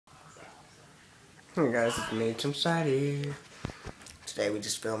Hey guys, it's me, Tim Sadie. Today we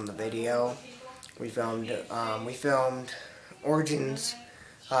just filmed the video. We filmed Origins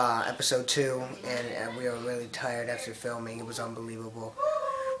episode 2, and we were really tired after filming. It was unbelievable.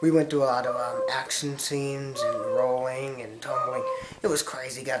 We went through a lot of action scenes and rolling and tumbling. It was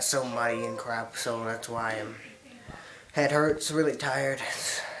crazy. Got so muddy and crap, so that's why head hurts. Really tired.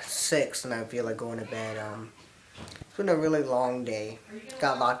 It's 6, and I feel like going to bed. It's been a really long day.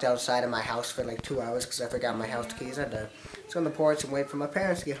 Got locked outside of my house for like 2 hours because I forgot my house keys. I had to sit on the porch and wait for my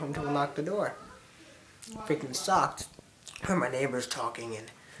parents to get home to unlock the door. Freaking sucked. Heard my neighbors talking, and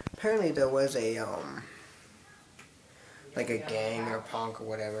apparently there was a like a gang or punk or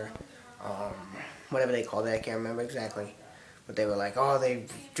whatever they called it. I can't remember exactly, but they were like, oh, they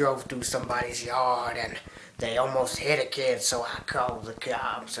drove through somebody's yard and they almost hit a kid, so I called the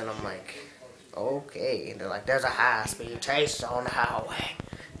cops. And I'm like, okay. And they're like, there's a high-speed chase on the highway.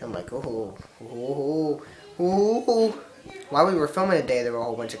 And I'm like, ooh. While we were filming today, there were a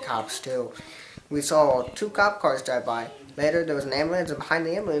whole bunch of cops too. We saw 2 cop cars drive by. Later, there was an ambulance, and behind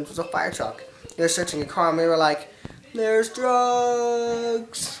the ambulance was a fire truck. They were searching a car, and we were like, there's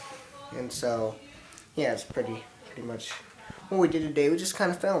drugs. And so, yeah, it's pretty much what we did today. We just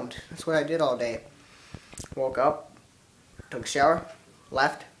kind of filmed. That's what I did all day. Woke up, took a shower,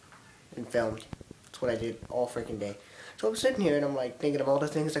 left, and filmed. That's what I did all freaking day. So I'm sitting here and I'm like thinking of all the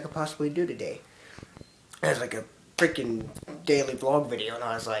things I could possibly do today. It was like a freaking daily vlog video, and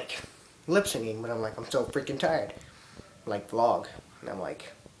I was like lip syncing, but I'm like, I'm so freaking tired. Like vlog, and I'm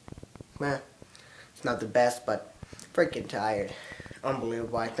like, meh, it's not the best, but freaking tired.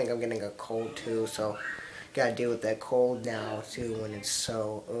 Unbelievable. I think I'm getting a cold too, so gotta deal with that cold now too when it's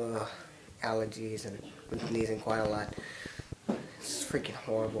so allergies and been sneezing quite a lot. It's freaking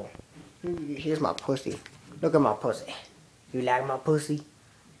horrible. Here's my pussy. Look at my pussy. You like my pussy?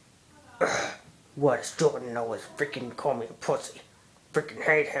 What does Jordan always freaking call me a pussy? Freaking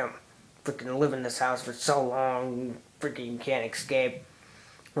hate him. Freaking live in this house for so long. Freaking can't escape.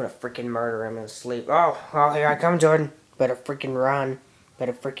 I'm gonna freaking murder him in his sleep. Oh, here I come, Jordan. Better freaking run.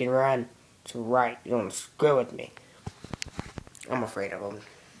 Better freaking run. It's right. You don't screw with me. I'm afraid of him.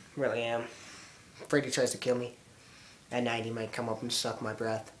 Really am. Afraid he tries to kill me. At night he might come up and suck my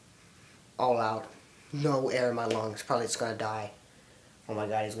breath. All out. No air in my lungs. Probably just gonna die. Oh my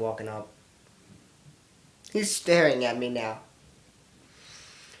god, he's walking up. He's staring at me now.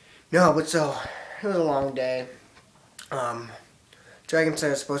 No, but so, it was a long day. Dragon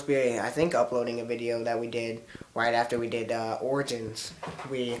Slayer is supposed to be, I think, uploading a video that we did right after we did Origins.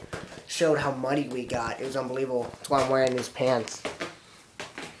 We showed how muddy we got. It was unbelievable. That's why I'm wearing these pants.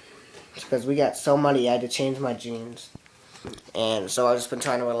 It's because we got so muddy, I had to change my jeans. And so I've just been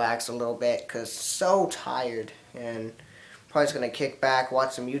trying to relax a little bit because so tired. And probably just going to kick back,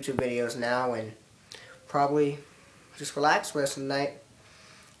 watch some YouTube videos now, and probably just relax the rest of the night.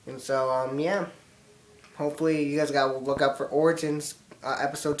 And so, yeah. Hopefully you guys got to look up for Origins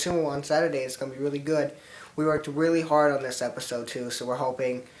episode 2 on Saturday. It's going to be really good. We worked really hard on this episode too, so we're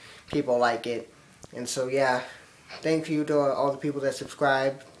hoping people like it. And so, yeah. Thank you to all the people that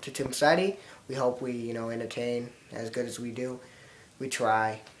subscribe to Tim Sadie. We hope we, entertain as good as we do. We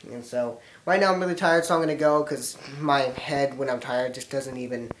try. And so, right now I'm really tired, so I'm going to go because my head, when I'm tired, just doesn't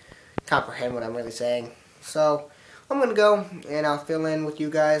even comprehend what I'm really saying. So, I'm going to go, and I'll fill in with you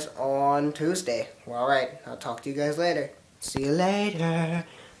guys on Tuesday. Well, alright, I'll talk to you guys later. See you later.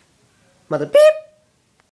 Mother beep!